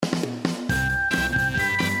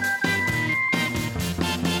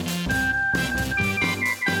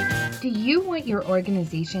you want your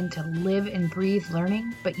organization to live and breathe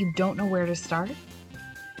learning, but you don't know where to start?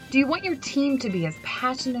 Do you want your team to be as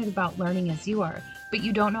passionate about learning as you are, but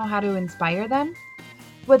you don't know how to inspire them?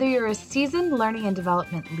 Whether you're a seasoned learning and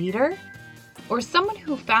development leader or someone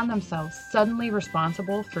who found themselves suddenly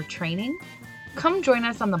responsible for training, come join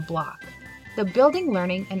us on The Block, the Building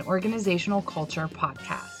Learning and Organizational Culture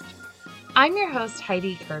podcast. I'm your host,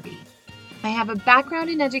 Heidi Kirby. I have a background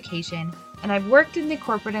in education, and I've worked in the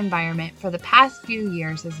corporate environment for the past few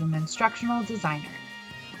years as an instructional designer.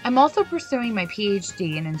 I'm also pursuing my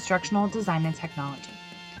PhD in instructional design and technology.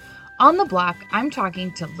 On The Block, I'm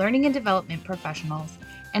talking to learning and development professionals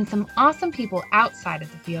and some awesome people outside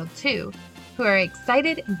of the field too, who are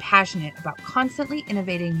excited and passionate about constantly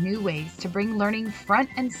innovating new ways to bring learning front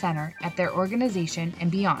and center at their organization and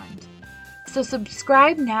beyond. So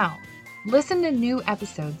subscribe now. Listen to new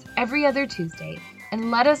episodes every other Tuesday and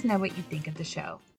let us know what you think of the show.